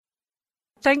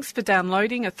Thanks for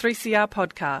downloading a 3CR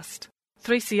podcast.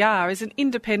 3CR is an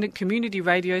independent community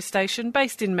radio station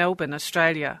based in Melbourne,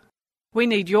 Australia. We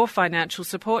need your financial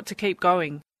support to keep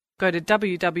going. Go to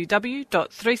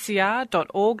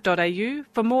www.3cr.org.au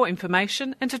for more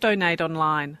information and to donate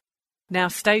online. Now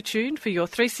stay tuned for your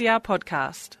 3CR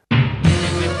podcast.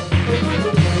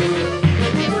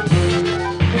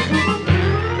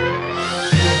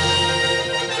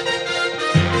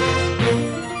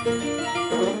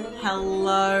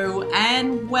 Hello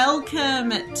and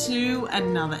welcome to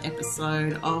another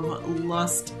episode of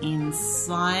Lost in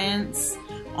Science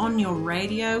on your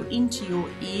radio, into your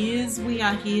ears. We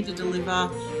are here to deliver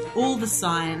all the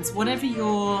science, whatever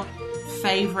your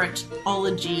favourite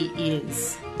ology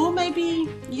is. Or maybe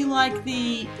you like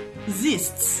the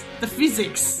zists, the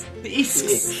physics, the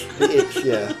isks. The ick,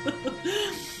 yeah.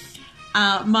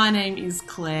 My name is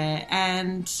Claire,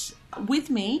 and with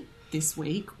me this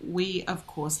week, we, of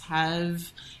course,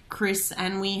 have Chris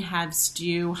and we have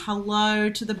Stu. Hello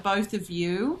to the both of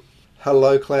you.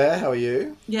 Hello, Claire. How are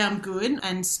you? Yeah, I'm good.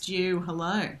 And Stu,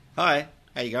 hello. Hi.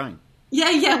 How you going?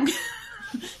 Yeah.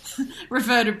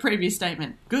 Refer to previous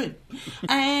statement. Good.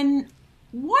 And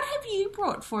what have you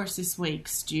brought for us this week,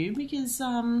 Stu? Because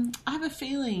I have a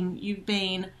feeling you've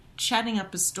been chatting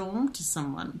up a storm to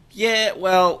someone. Yeah,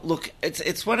 well, look,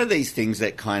 it's one of these things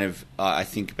that kind of I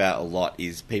think about a lot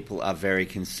is people are very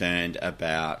concerned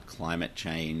about climate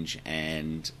change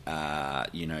and,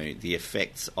 the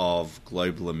effects of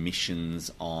global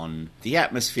emissions on the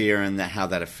atmosphere and how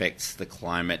that affects the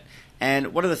climate.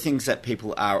 And one of the things that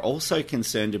people are also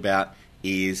concerned about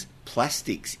is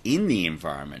plastics in the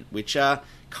environment, which are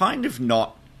kind of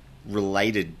not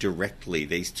related directly.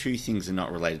 These two things are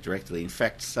not related directly. In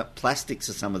fact, plastics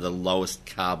are some of the lowest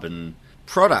carbon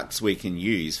products we can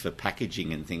use for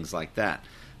packaging and things like that.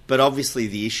 But obviously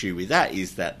the issue with that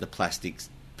is that the plastics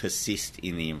persist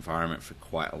in the environment for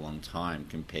quite a long time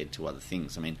compared to other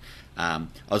things. I mean, I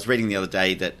was reading the other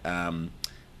day that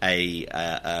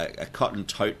a cotton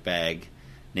tote bag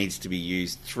needs to be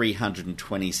used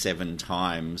 327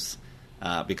 times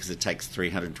because it takes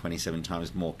 327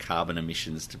 times more carbon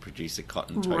emissions to produce a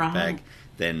cotton tote bag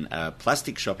than a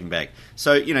plastic shopping bag.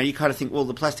 So, you kind of think, well,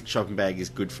 the plastic shopping bag is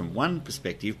good from one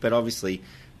perspective, but obviously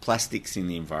plastics in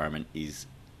the environment is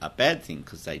a bad thing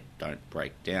because they don't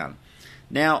break down.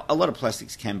 Now, a lot of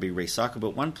plastics can be recycled,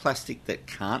 but one plastic that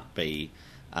can't be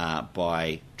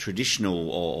by traditional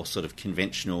or sort of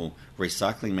conventional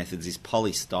recycling methods is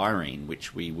polystyrene,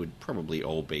 which we would probably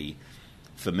all be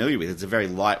familiar with. It's a very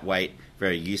lightweight,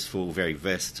 very useful, very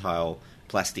versatile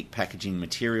plastic packaging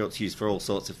material. It's used for all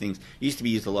sorts of things. It used to be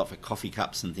used a lot for coffee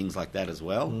cups and things like that as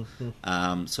well,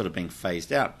 sort of being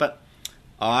phased out. But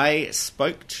I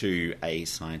spoke to a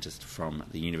scientist from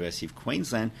the University of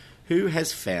Queensland who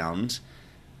has found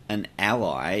an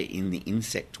ally in the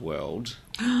insect world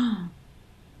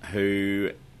who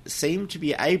seem to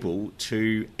be able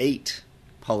to eat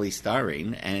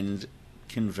polystyrene and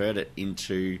convert it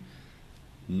into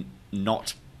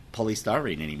not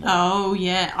polystyrene anymore. Oh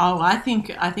yeah. I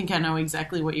think I know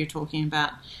exactly what you're talking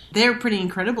about. They're pretty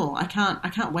incredible. I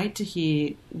can't wait to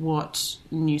hear what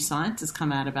new science has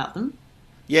come out about them.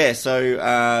 Yeah,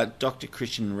 so Dr.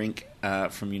 Christian Rink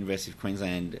from University of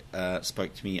Queensland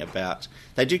spoke to me about,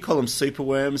 they do call them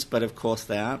superworms, but of course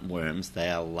they aren't worms, they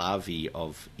are larvae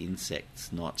of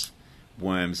insects, not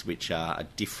worms, which are a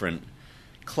different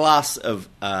class of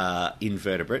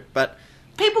invertebrate, but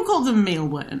people call them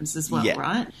mealworms as well,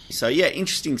 right? So yeah,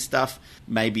 interesting stuff.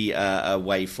 Maybe a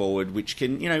way forward, which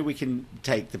can, we can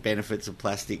take the benefits of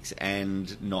plastics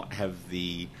and not have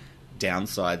the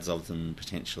downsides of them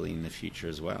potentially in the future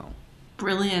as well.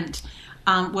 Brilliant.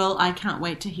 Well, I can't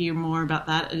wait to hear more about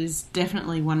that. It is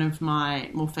definitely one of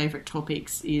my more favourite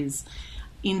topics, is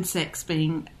insects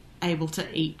being able to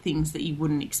eat things that you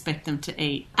wouldn't expect them to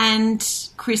eat. And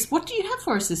Chris, what do you have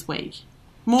for us this week?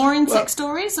 More insect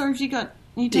stories, or have you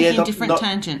taking a different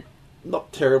tangent?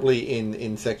 Not terribly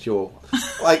insectual.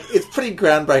 It's pretty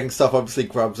groundbreaking stuff. Obviously,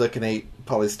 grubs that can eat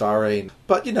polystyrene,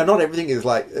 but not everything is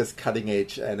as cutting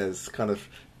edge and as kind of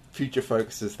future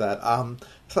focused as that.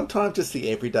 Sometimes just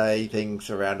the everyday things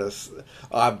around us.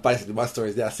 Basically, my story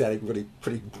is now sounding really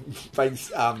pretty. Bring us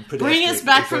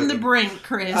back from the brink,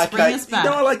 Chris. Okay. Bring us back.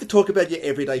 I like to talk about your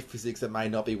everyday physics that may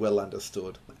not be well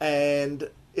understood, and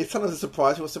it's sometimes a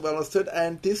surprise what's well understood.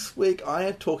 And this week, I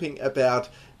am talking about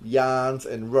yarns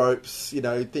and ropes.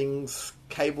 Things,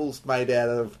 cables made out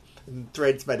of.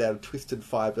 Threads made out of twisted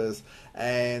fibres,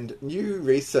 and new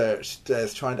research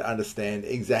is trying to understand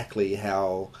exactly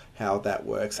how that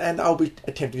works. And I'll be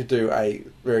attempting to do a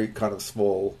very kind of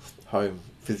small home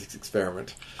physics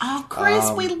experiment. Oh, Chris,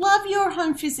 we love your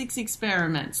home physics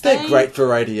experiments. They're great for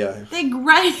radio. They're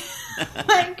great.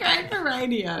 They're great for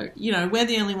radio. You know, we're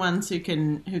the only ones who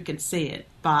can see it,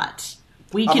 but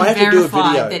we can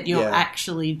verify that you're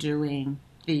actually doing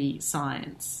the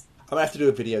science. I might have to do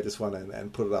a video of this one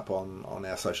and put it up on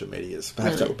our social medias.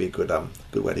 Perhaps that would be a good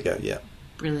way to go, yeah.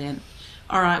 Brilliant.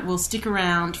 All right, we'll stick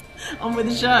around. On with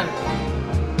the show.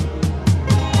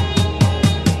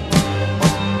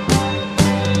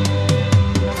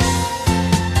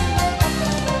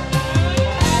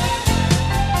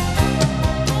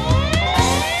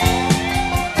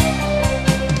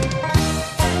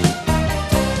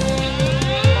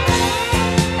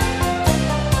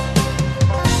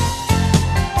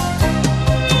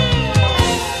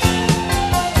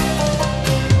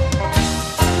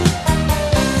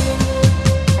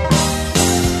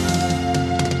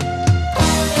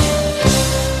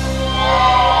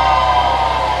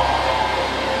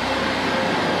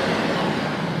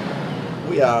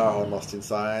 In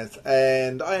Science,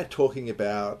 and I am talking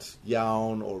about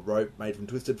yarn or rope made from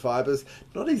twisted fibres.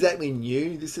 Not exactly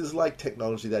new. This is like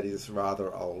technology that is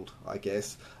rather old, I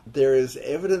guess. There is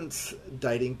evidence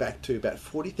dating back to about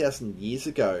 40,000 years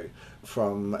ago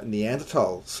from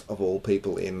Neanderthals, of all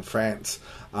people, in France,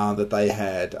 that they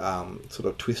had sort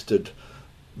of twisted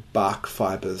bark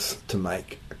fibres to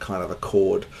make a kind of a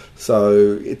cord.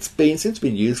 So it's been since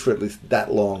been used for at least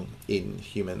that long in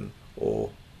human or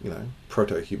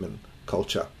proto-human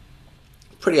culture.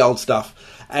 Pretty old stuff,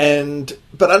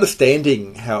 but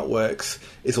understanding how it works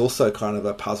is also kind of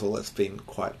a puzzle that's been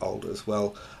quite old as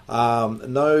well.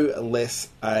 No less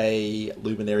a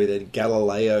luminary than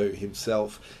Galileo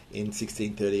himself in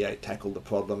 1638 tackled the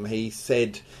problem. He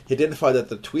identified that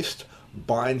the twist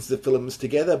binds the filaments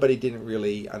together, but he didn't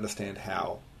really understand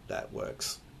how that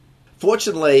works.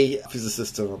 Fortunately,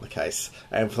 physicists are on the case,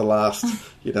 and for the last,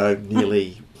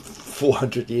 nearly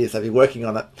 400 years they've been working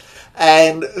on it.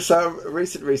 And so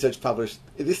recent research published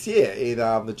this year in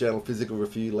the journal Physical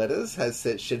Review Letters has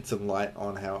shed some light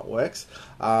on how it works.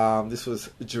 This was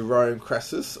Jerome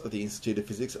Crassus of the Institute of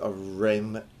Physics of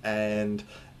Rennes and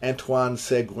Antoine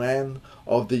Seguin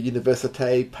of the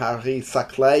Université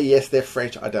Paris-Saclay. Yes, they're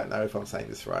French. I don't know if I'm saying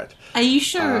this right. Are you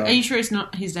sure? Are you sure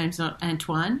his name's not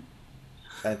Antoine?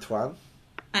 Antoine.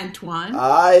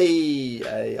 I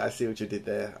see what you did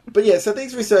there. But yeah, so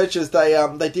these researchers,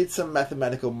 they did some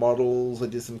mathematical models, they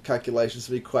did some calculations,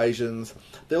 some equations.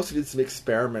 They also did some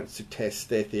experiments to test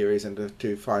their theories and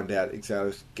to find out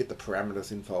exactly, get the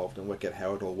parameters involved and work out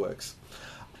how it all works.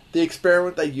 The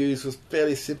experiment they used was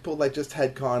fairly simple. They just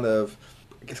had kind of,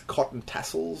 cotton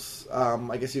tassels,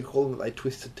 I guess you'd call them, that they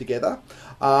twisted together.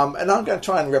 And I'm going to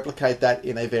try and replicate that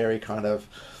in a very kind of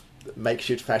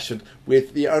makeshift fashion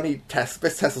with the only best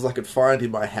tassels I could find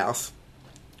in my house,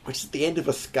 which is the end of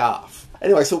a scarf.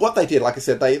 Anyway, so what they did, like I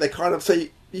said, they kind of, so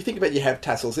you think about you have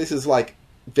tassels. This is like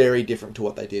very different to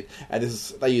what they did, and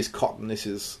they use cotton. This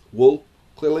is wool,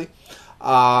 clearly.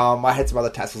 I had some other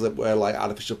tassels that were like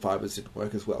artificial fibres, didn't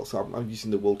work as well, so I'm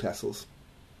using the wool tassels.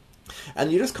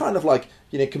 And you just kind of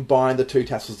combine the two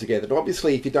tassels together. But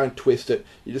obviously, if you don't twist it,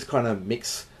 you just kind of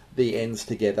mix the ends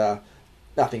together.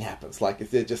 Nothing happens. If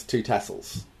they're just two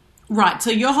tassels. Right,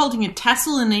 so you're holding a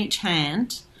tassel in each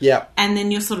hand. Yeah. And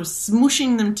then you're sort of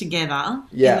smushing them together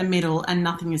in the middle and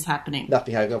nothing is happening.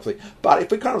 Nothing happens, obviously. But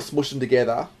if we kind of smush them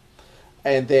together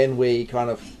and then we kind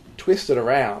of twist it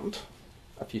around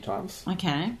a few times.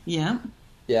 Okay, yeah.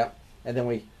 Yeah. And then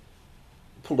we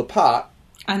pull it apart.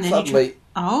 And then suddenly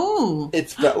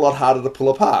it's a lot harder to pull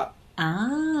apart.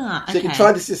 Ah, okay. So you can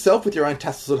try this yourself with your own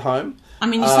tassels at home. I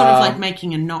mean, you're sort of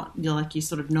making a knot. You're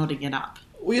sort of knotting it up.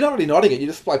 Well, you're not really knotting it.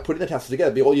 You're just putting the tassels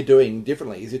together. But all you're doing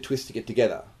differently is you're twisting it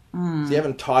together. So you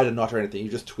haven't tied a knot or anything.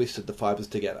 You just twisted the fibres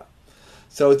together.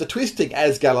 So the twisting,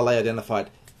 as Galileo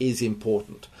identified, is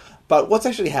important. But what's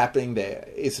actually happening there,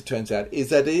 as it turns out, is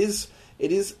that it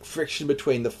is friction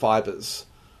between the fibres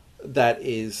that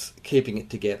is keeping it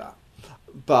together.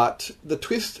 But the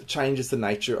twist changes the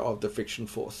nature of the friction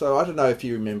force. So I don't know if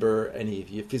you remember any of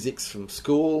your physics from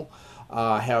school,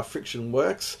 how friction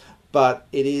works, but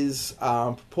it is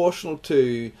proportional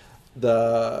to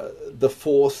the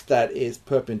force that is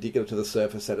perpendicular to the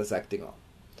surface that it's acting on.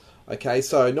 Okay,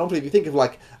 so normally if you think of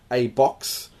a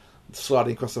box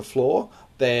sliding across the floor,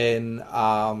 then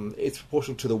it's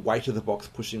proportional to the weight of the box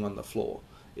pushing on the floor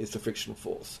is the friction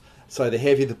force. So the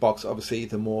heavier the box, obviously,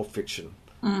 the more friction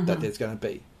that there's going to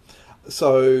be.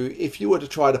 So if you were to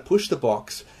try to push the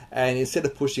box, and instead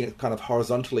of pushing it kind of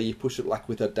horizontally, you push it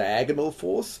with a diagonal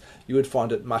force, you would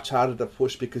find it much harder to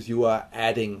push because you are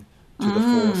adding to the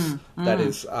force that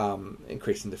is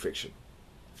increasing the friction.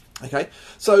 Okay,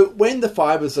 so when the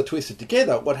fibres are twisted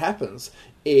together, what happens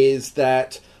is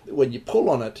that when you pull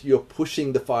on it, you're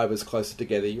pushing the fibres closer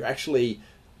together. You're actually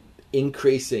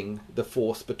increasing the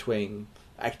force between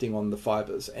acting on the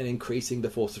fibres and increasing the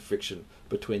force of friction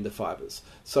between the fibres.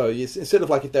 So instead of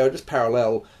like if they were just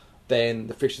parallel, then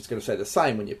the friction is going to stay the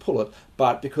same when you pull it.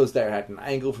 But because they're at an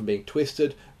angle from being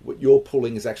twisted, what you're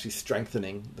pulling is actually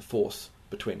strengthening the force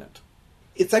between it.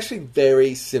 It's actually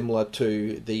very similar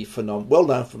to the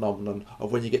well-known phenomenon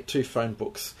of when you get two phone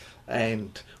books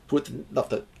and not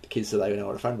that the kids today know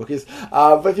what a phone book is,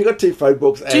 but if you've got two phone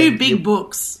books... Two big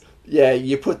books. Yeah,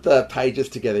 you put the pages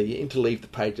together, you interleave the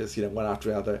pages, one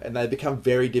after the other, and they become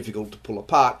very difficult to pull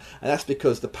apart. And that's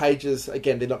because the pages,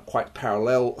 again, they're not quite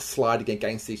parallel, sliding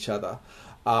against each other.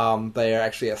 They are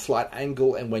actually a slight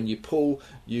angle, and when you pull,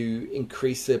 you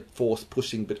increase the force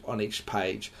pushing on each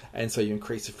page, and so you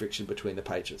increase the friction between the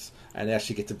pages, and it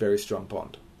actually gets a very strong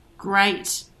bond.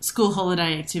 Great school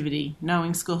holiday activity,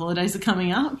 knowing school holidays are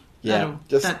coming up. Yeah,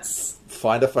 that's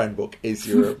find a phone book is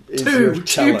your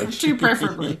challenge. Two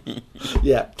preferably.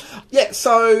 Yeah.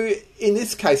 So in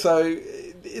this case,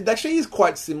 it actually is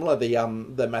quite similar,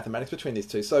 the mathematics between these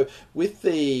two. So with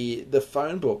the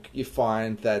phone book, you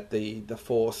find that the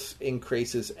force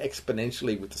increases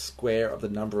exponentially with the square of the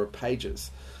number of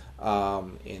pages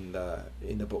in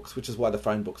the books, which is why the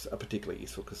phone books are particularly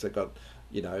useful, because they've got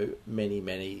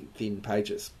many thin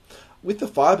pages. With the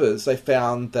fibres, they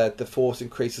found that the force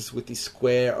increases with the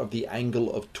square of the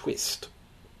angle of twist.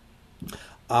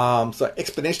 So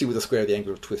exponentially with the square of the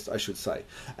angle of twist, I should say.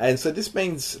 And so this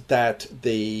means that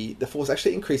the force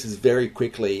actually increases very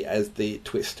quickly as the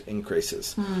twist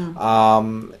increases.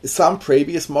 Some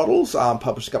previous models,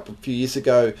 published a few years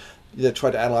ago,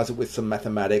 tried to analyse it with some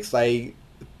mathematics. They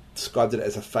described it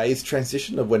as a phase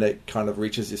transition of when it kind of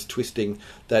reaches this twisting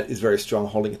that is very strong,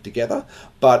 holding it together.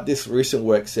 But this recent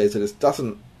work says that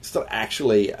it's not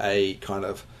actually a kind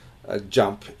of a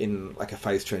jump in like a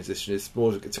phase transition.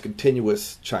 It's a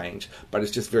continuous change, but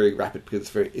it's just very rapid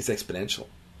because it's exponential.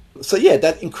 So yeah,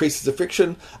 that increases the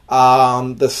friction.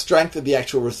 The strength of the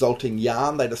actual resulting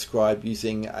yarn they describe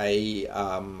using a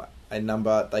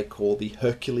number they call the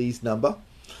Hercules number.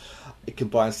 It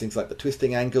combines things like the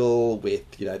twisting angle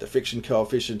with, the friction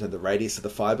coefficient and the radius of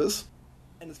the fibres.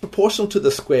 And it's proportional to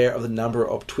the square of the number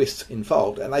of twists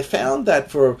involved. And they found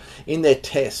that in their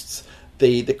tests,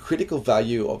 the critical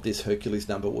value of this Hercules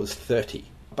number was 30.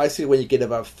 Basically, when you get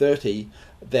above 30,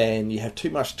 then you have too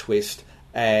much twist,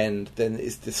 and then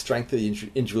the strength of the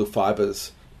individual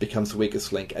fibres becomes the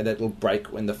weakest link, and it'll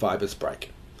break when the fibres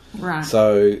break. Right.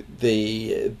 So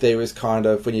there is kind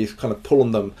of, when you kind of pull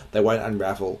on them, they won't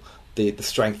unravel. The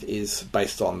strength is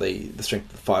based on the strength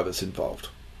of the fibres involved.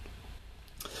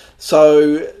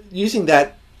 So using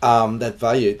that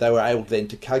value, they were able then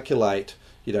to calculate,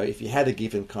 if you had a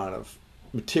given kind of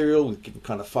material with a given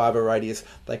kind of fibre radius,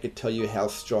 they could tell you how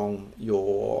strong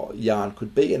your yarn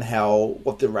could be and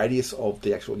what the radius of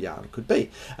the actual yarn could be.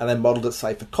 And they modelled it,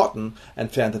 say, for cotton, and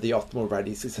found that the optimal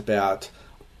radius is about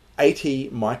 80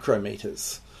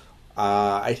 micrometres.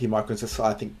 80 microns is,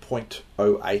 I think,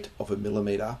 0.08 of a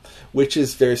millimetre, which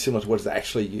is very similar to what is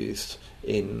actually used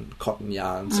in cotton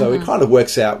yarn. So it kind of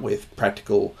works out with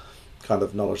practical kind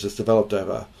of knowledge that's developed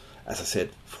over, as I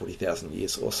said, 40,000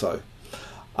 years or so.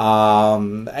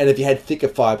 And if you had thicker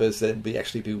fibres, then it'd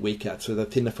actually be weaker. So the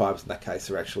thinner fibres in that case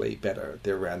are actually better.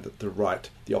 They're around the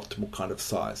optimal kind of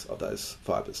size of those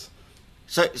fibres.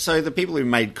 So the people who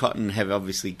made cotton have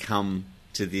obviously come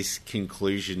to this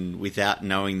conclusion without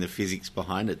knowing the physics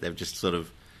behind it. They've just sort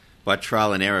of, by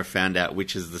trial and error, found out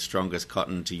which is the strongest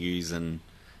cotton to use and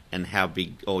how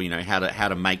big, or how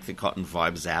to make the cotton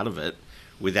fibres out of it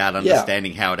without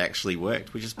understanding how it actually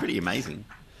worked, which is pretty amazing.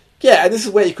 Yeah, and this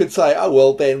is where you could say, oh,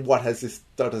 well, then how does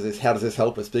this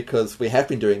help us? Because we have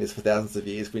been doing this for thousands of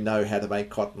years. We know how to make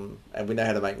cotton and we know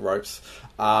how to make ropes.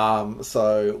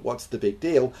 So what's the big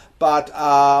deal? But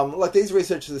these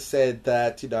researchers have said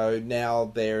that,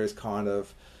 now there is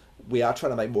we are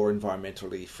trying to make more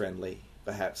environmentally friendly,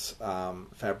 perhaps,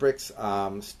 fabrics.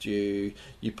 Stu,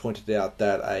 you pointed out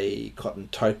that a cotton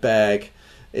tote bag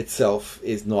itself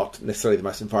is not necessarily the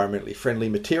most environmentally friendly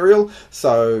material.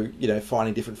 So,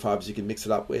 finding different fibres you can mix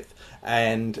it up with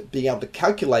and being able to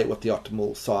calculate what the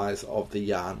optimal size of the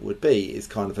yarn would be is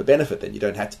kind of a benefit. Then you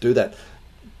don't have to do that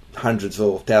hundreds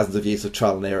or thousands of years of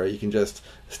trial and error. You can just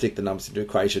stick the numbers into an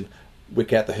equation,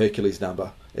 work out the Hercules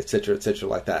number, etc.,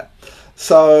 like that.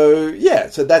 So,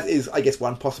 so that is, I guess,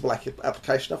 one possible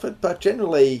application of it. But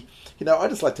generally, I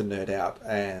just like to nerd out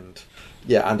and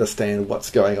understand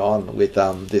what's going on with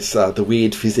the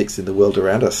weird physics in the world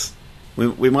around us.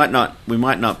 We might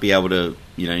not be able to,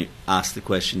 ask the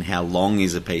question how long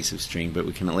is a piece of string, but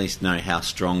we can at least know how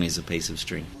strong is a piece of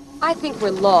string. I think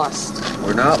we're lost.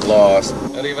 We're not lost.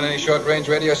 Not even any short-range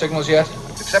radio signals yet?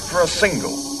 Except for a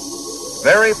single,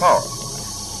 very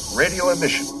powerful radio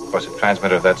emission. Of course, a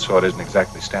transmitter of that sort isn't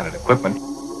exactly standard equipment.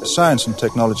 Science and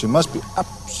technology must be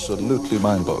absolutely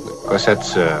mind-boggling. Of course,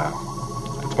 it's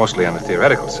mostly on the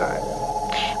theoretical side.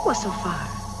 Well, so far.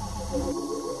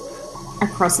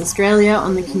 Across Australia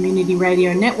on the Community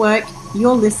Radio Network,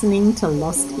 you're listening to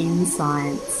Lost in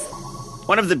Science.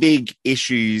 One of the big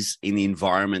issues in the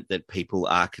environment that people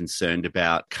are concerned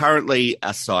about currently,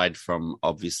 aside from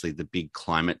obviously the big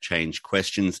climate change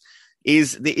questions,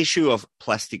 is the issue of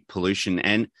plastic pollution.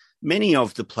 And many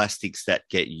of the plastics that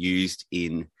get used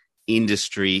in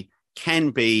industry can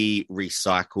be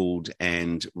recycled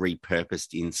and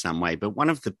repurposed in some way. But one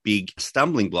of the big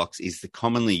stumbling blocks is the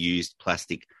commonly used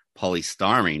plastic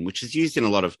polystyrene, which is used in a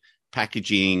lot of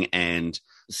packaging and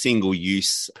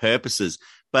single-use purposes.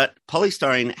 But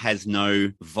polystyrene has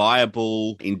no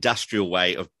viable industrial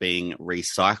way of being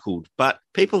recycled. But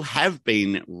people have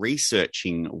been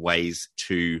researching ways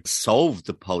to solve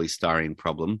the polystyrene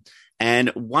problem. And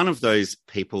one of those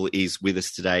people is with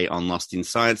us today on Lost in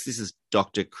Science. This is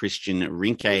Dr. Christian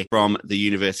Rinke from the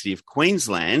University of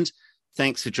Queensland.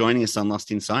 Thanks for joining us on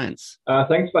Lost in Science.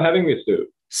 Thanks for having me, Stu.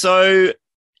 So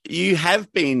you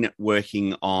have been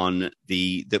working on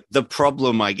the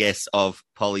problem, I guess, of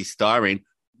polystyrene.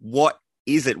 What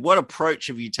is it? What approach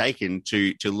have you taken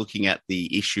to looking at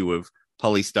the issue of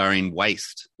polystyrene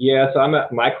waste? Yeah, so I'm a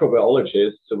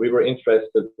microbiologist, so we were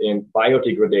interested in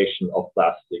biodegradation of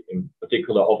plastic, in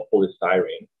particular of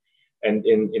polystyrene. And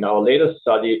in our latest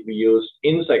study, we used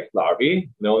insect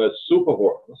larvae, known as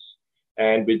superworms,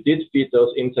 and we did feed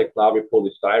those insect larvae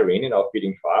polystyrene in our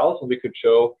feeding trials, and we could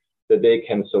show that they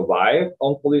can survive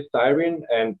on polystyrene,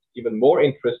 and even more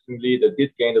interestingly, they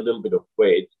did gain a little bit of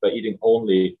weight by eating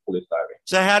only polystyrene.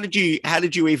 So how did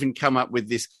you even come up with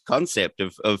this concept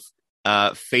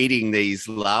of feeding these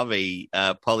larvae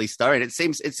polystyrene?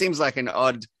 It seems like an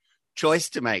odd choice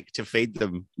to make to feed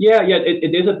them. Yeah,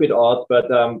 it is a bit odd, but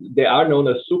they are known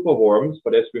as superworms.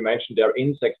 But as we mentioned, they're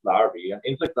insect larvae, and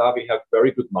insect larvae have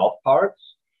very good mouth parts.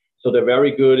 So they're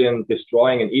very good in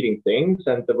destroying and eating things.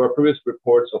 And there were previous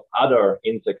reports of other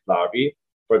insect larvae,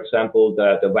 for example,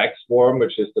 the waxworm,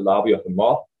 which is the larvae of the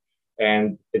moth.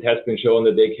 And it has been shown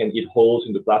that they can eat holes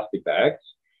in the plastic bags.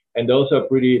 And those are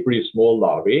pretty small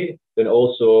larvae. Then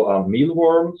also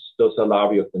mealworms, those are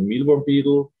larvae of the mealworm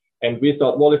beetle. And we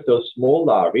thought, well, if those small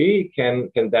larvae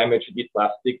can damage and eat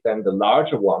plastic, then the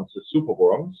larger ones, the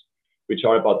superworms, which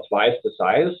are about twice the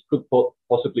size, could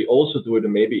possibly also do it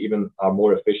and maybe even are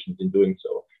more efficient in doing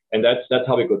so. And that's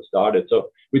how we got started. So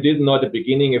we didn't know at the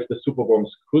beginning if the superworms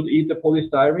could eat the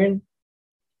polystyrene.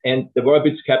 And they were a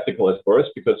bit skeptical at first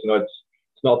because,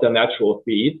 it's not their natural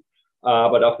feed.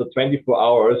 But after 24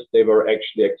 hours, they were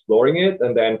actually exploring it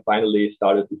and then finally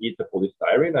started to eat the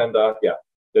polystyrene. And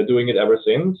they're doing it ever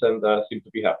since and seem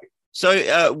to be happy.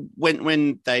 So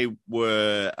when they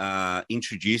were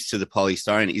introduced to the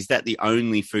polystyrene, is that the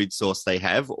only food source they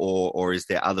have, or is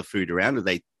there other food around? Do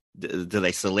they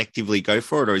selectively go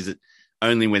for it, or is it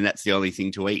only when that's the only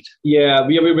thing to eat? Yeah,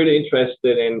 we were really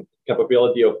interested in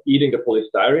capability of eating the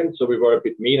polystyrene, so we were a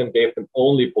bit mean and gave them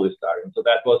only polystyrene. So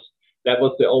that was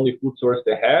the only food source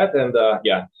they had, and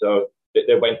so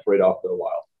they went for it after a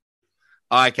while.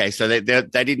 Okay, so they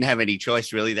didn't have any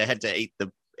choice really; they had to eat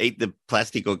the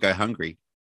plastic or go hungry.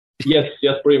 Yes,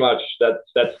 pretty much.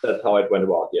 That's how it went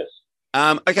about. Yes.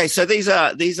 Okay, so these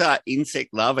are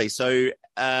insect larvae. So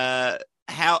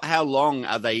how long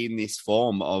are they in this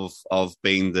form of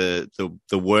being the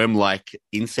worm-like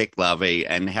insect larvae,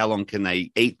 and how long can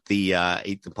they eat the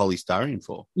polystyrene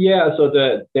for? Yeah, so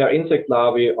they are insect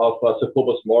larvae of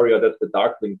Cephalus moria. That's the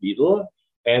darkling beetle.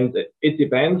 And it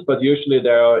depends, but usually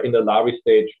they're in the larvae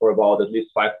stage for about at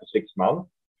least 5 to 6 months.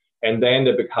 And then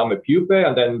they become a pupae,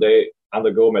 and then they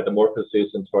undergo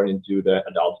metamorphosis and turn into the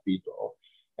adult beetle.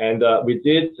 And we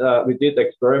did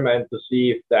experiment to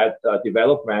see if that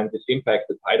development is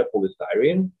impacted by the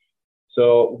polystyrene.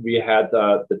 So we had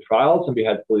the trials, and we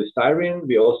had polystyrene.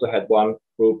 We also had one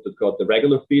group that got the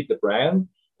regular feed, the bran,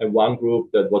 and one group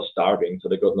that was starving, so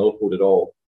they got no food at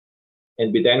all.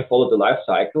 And we then followed the life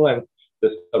cycle, and the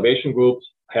starvation groups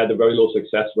had a very low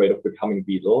success rate of becoming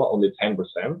beetle, only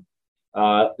 10%.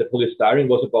 The polystyrene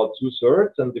was about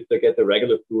 2/3, and if they get the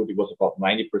regular food, it was about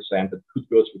 90% that could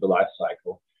go through the life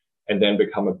cycle and then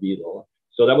become a beetle.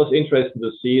 So that was interesting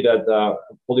to see that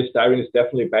polystyrene is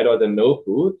definitely better than no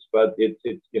food, but it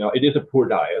is a poor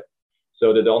diet.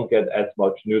 so they don't get as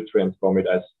much nutrients from it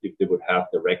as if they would have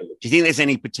the regular. Do you think there's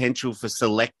any potential for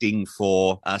selecting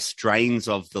for strains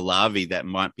of the larvae that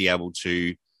might be able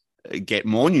to get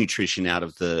more nutrition out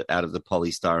of the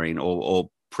polystyrene, or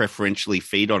preferentially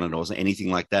feed on it, or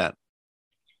anything like that?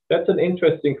 That's an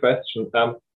interesting question.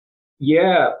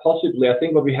 Yeah, possibly. I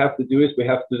think what we have to do is we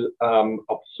have to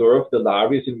observe the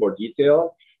larvae in more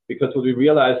detail, because what we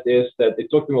realized is that it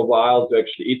took them a while to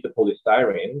actually eat the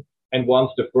polystyrene. And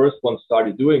once the first one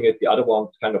started doing it, the other ones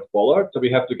kind of followed. So we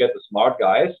have to get the smart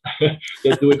guys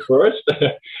that do it first.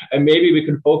 And maybe we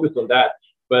can focus on that.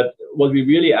 But what we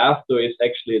really after is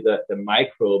actually the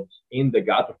microbes in the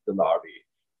gut of the larvae.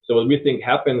 So what we think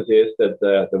happens is that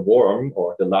the worm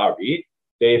or the larvae,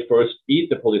 they first eat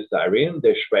the polystyrene,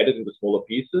 they shred it into smaller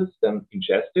pieces, then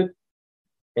ingest it,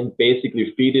 and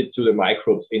basically feed it to the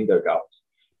microbes in their gut.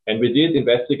 And we did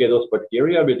investigate those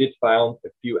bacteria. We did find a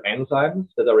few enzymes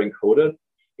that are encoded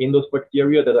in those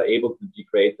bacteria that are able to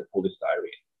degrade the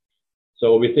polystyrene.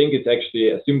 So we think it's actually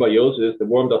a symbiosis. The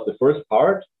worm does the first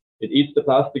part, it eats the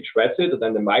plastic, shreds it, and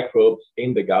then the microbes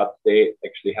in the gut, they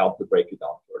actually help to break it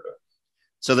down further.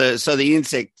 So the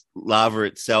insect larva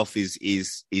itself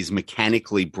is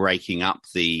mechanically breaking up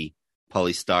the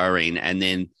polystyrene, and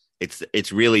then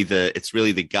it's really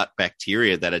the gut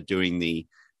bacteria that are doing the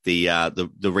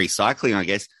recycling, I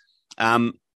guess.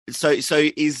 So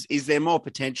is there more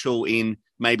potential in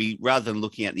maybe, rather than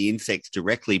looking at the insects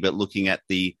directly, but looking at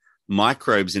the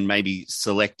microbes and maybe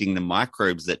selecting the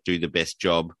microbes that do the best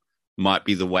job might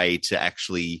be the way to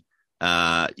actually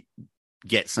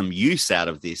get some use out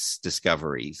of these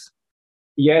discoveries?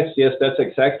 Yes, that's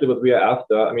exactly what we are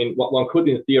after. I mean, one could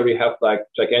in theory have like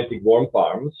gigantic worm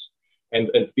farms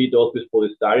and feed those with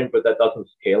polystyrene, but that doesn't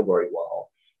scale very well.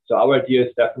 So our idea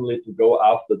is definitely to go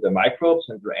after the microbes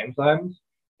and their enzymes.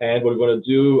 And what we're going to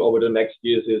do over the next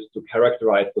years is to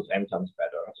characterize those enzymes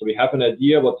better. So we have an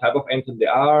idea what type of enzyme they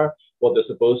are, what they're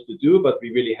supposed to do, but we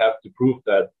really have to prove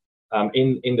that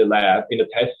in the lab, in the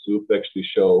test tube, to actually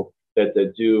show that they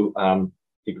do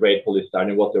degrade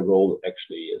polystyrene, what their role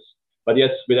actually is. But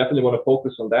yes, we definitely want to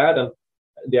focus on that. And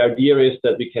the idea is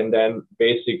that we can then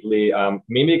basically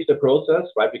mimic the process,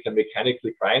 right? We can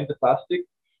mechanically grind the plastic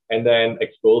and then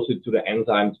expose it to the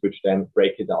enzymes, which then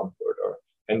break it down further.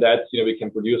 And that's, we can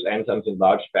produce enzymes in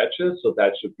large batches, so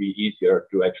that should be easier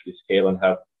to actually scale and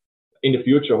have in the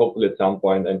future, hopefully at some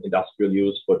point, an industrial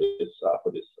use for this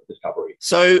discovery.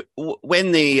 So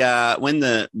when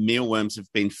the mealworms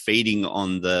have been feeding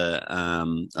on the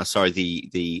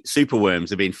superworms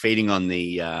have been feeding on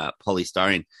the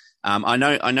polystyrene,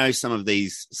 I know some of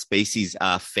these species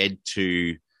are fed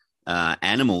to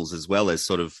animals as well as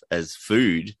sort of as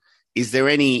food. Is there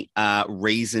any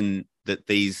reason that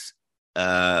these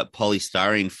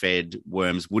polystyrene-fed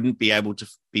worms wouldn't be able to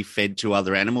be fed to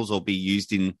other animals or be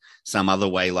used in some other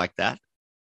way like that?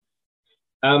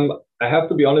 I have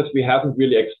to be honest, we haven't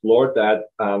really explored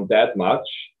that much.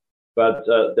 But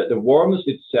the worms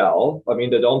itself, I mean,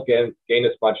 they don't gain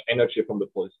as much energy from the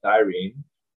polystyrene.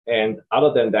 And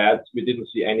other than that, we didn't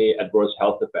see any adverse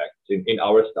health effects in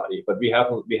our study. But we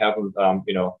haven't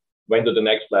went to the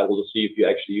next level to see if you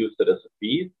actually use it as a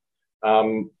feed.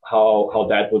 How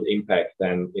that would impact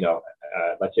then,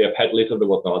 let's say a pet lizard or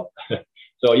whatnot.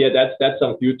 So yeah, that's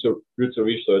some future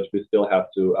research we still have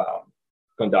to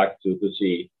conduct to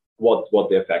see what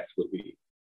the effects would be.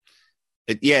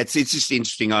 It's just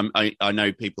interesting. I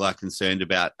know people are concerned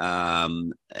about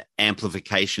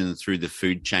amplification through the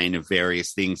food chain of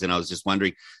various things, and I was just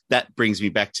wondering. That brings me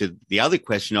back to the other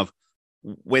question of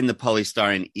when the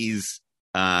polystyrene is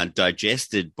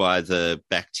digested by the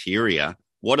bacteria.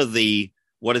 What are the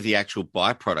actual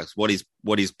byproducts?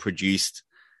 What is produced?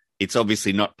 It's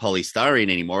obviously not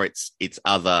polystyrene anymore. It's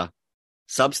other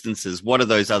substances. What are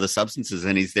those other substances?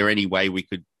 And is there any way we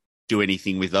could do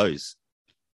anything with those?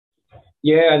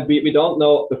 Yeah, and we don't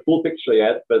know the full picture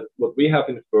yet, but what we have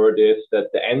inferred is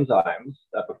that the enzymes,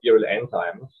 bacterial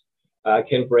enzymes,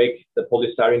 can break the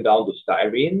polystyrene down to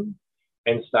styrene.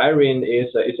 And styrene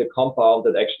is a compound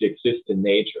that actually exists in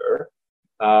nature.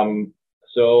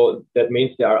 So that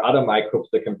means there are other microbes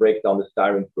that can break down the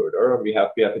styrene further. We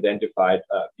have identified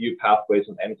a few pathways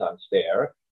and enzymes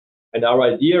there. And our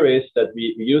idea is that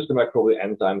we use the microbial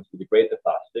enzymes to degrade the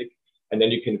plastic, and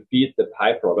then you can feed the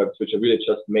byproducts, which are really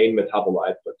just main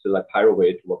metabolites, let's say like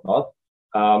pyruvate and whatnot,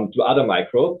 to other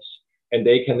microbes, and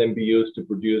they can then be used to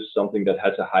produce something that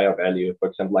has a higher value, for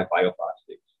example, like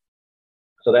bioplastics.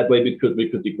 So that way we could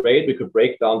degrade, we could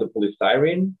break down the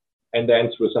polystyrene, and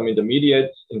then through some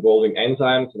intermediates involving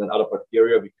enzymes and then other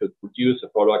bacteria, we could produce a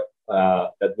product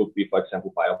that would be, for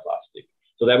example, bioplastic.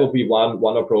 So that would be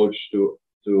one approach to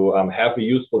to have a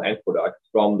useful end product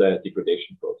from the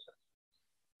degradation process.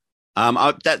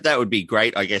 That would be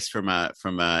great, I guess, from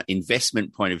a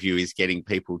investment point of view, is getting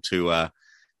people to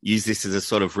use this as a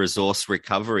sort of resource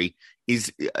recovery.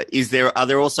 Are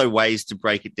there also ways to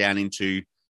break it down into,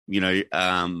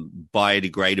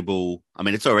 biodegradable? I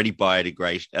mean, it's already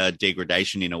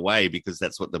degradation in a way, because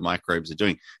that's what the microbes are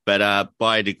doing. But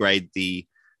biodegrade the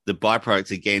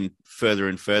byproducts again further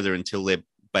and further until they're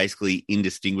basically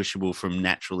indistinguishable from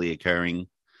naturally occurring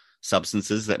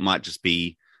substances that might just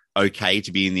be okay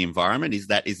to be in the environment. Is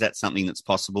that something that's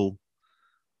possible?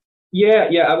 Yeah,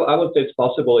 I would say it's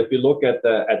possible. If you look at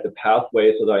the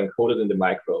pathways that are encoded in the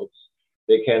microbes,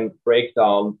 they can break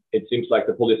down, it seems like,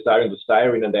 the polystyrene to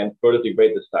styrene, and then further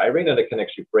degrade the styrene, and they can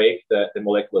actually break the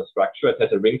molecular structure. It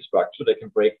has a ring structure. They can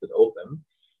break it open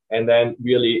and then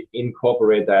really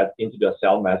incorporate that into their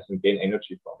cell mass and gain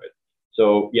energy from it.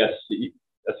 So yes,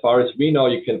 as far as we know,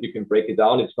 you can break it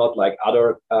down. It's not like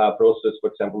other processes, for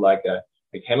example, like a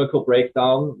chemical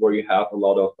breakdown where you have a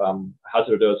lot of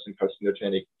hazardous and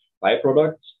carcinogenic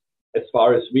byproducts. As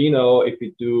far as we know, if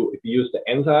you use the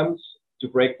enzymes to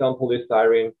break down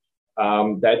polystyrene,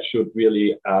 that should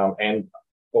really end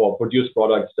or produce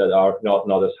products that are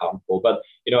not as harmful. But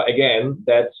again,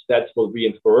 that's what we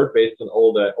inferred based on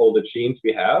all the genes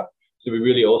we have. So we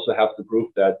really also have to prove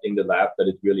that in the lab that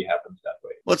it really happens that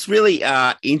way. Well, it's really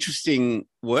interesting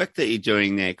work that you're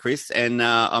doing there, Chris, and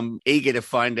I'm eager to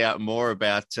find out more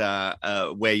about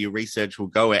where your research will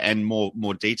go and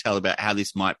more detail about how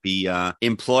this might be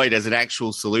employed as an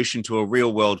actual solution to a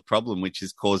real-world problem, which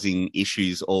is causing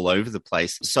issues all over the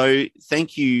place. So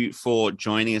thank you for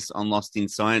joining us on Lost in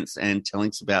Science and telling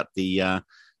us about the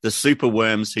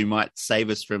superworms who might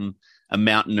save us from a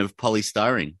mountain of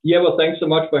polystyrene. Yeah, well, thanks so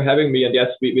much for having me. And yes,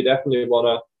 we definitely want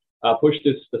to push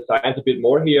the science a bit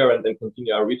more here and then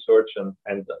continue our research and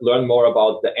learn more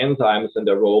about the enzymes and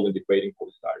their role in degrading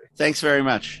polystyrene. Thanks very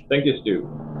much. Thank you, Stu.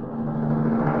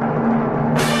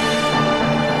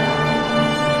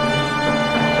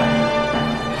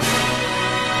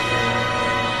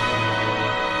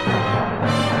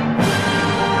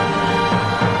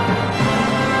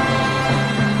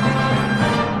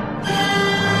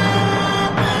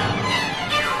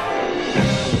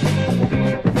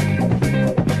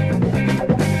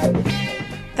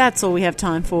 That's all we have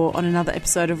time for on another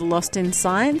episode of Lost in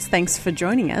Science. Thanks for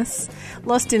joining us.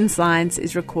 Lost in Science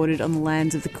is recorded on the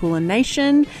lands of the Kulin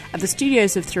Nation at the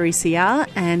studios of 3CR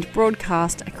and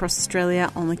broadcast across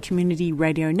Australia on the Community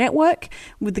Radio Network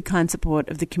with the kind support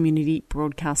of the Community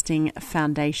Broadcasting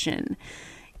Foundation.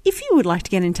 If you would like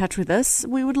to get in touch with us,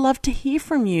 we would love to hear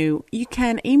from you. You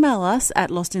can email us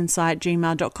at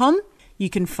lostinsight@gmail.com. You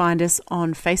can find us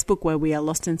on Facebook, where we are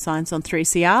Lost in Science on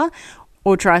 3CR,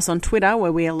 or try us on Twitter,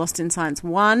 where we are Lost in Science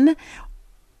 1,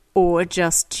 or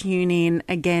just tune in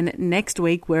again next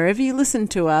week, wherever you listen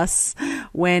to us,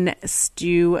 when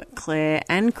Stu, Claire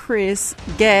and Chris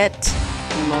get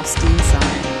Lost in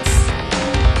Science.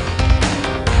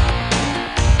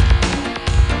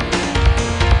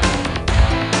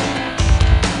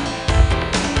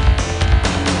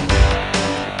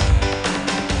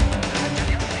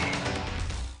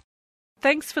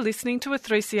 Thanks for listening to a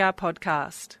 3CR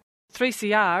podcast.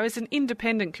 3CR is an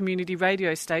independent community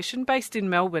radio station based in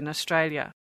Melbourne,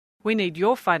 Australia. We need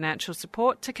your financial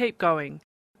support to keep going.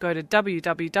 Go to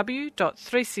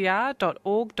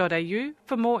www.3cr.org.au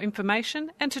for more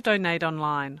information and to donate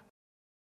online.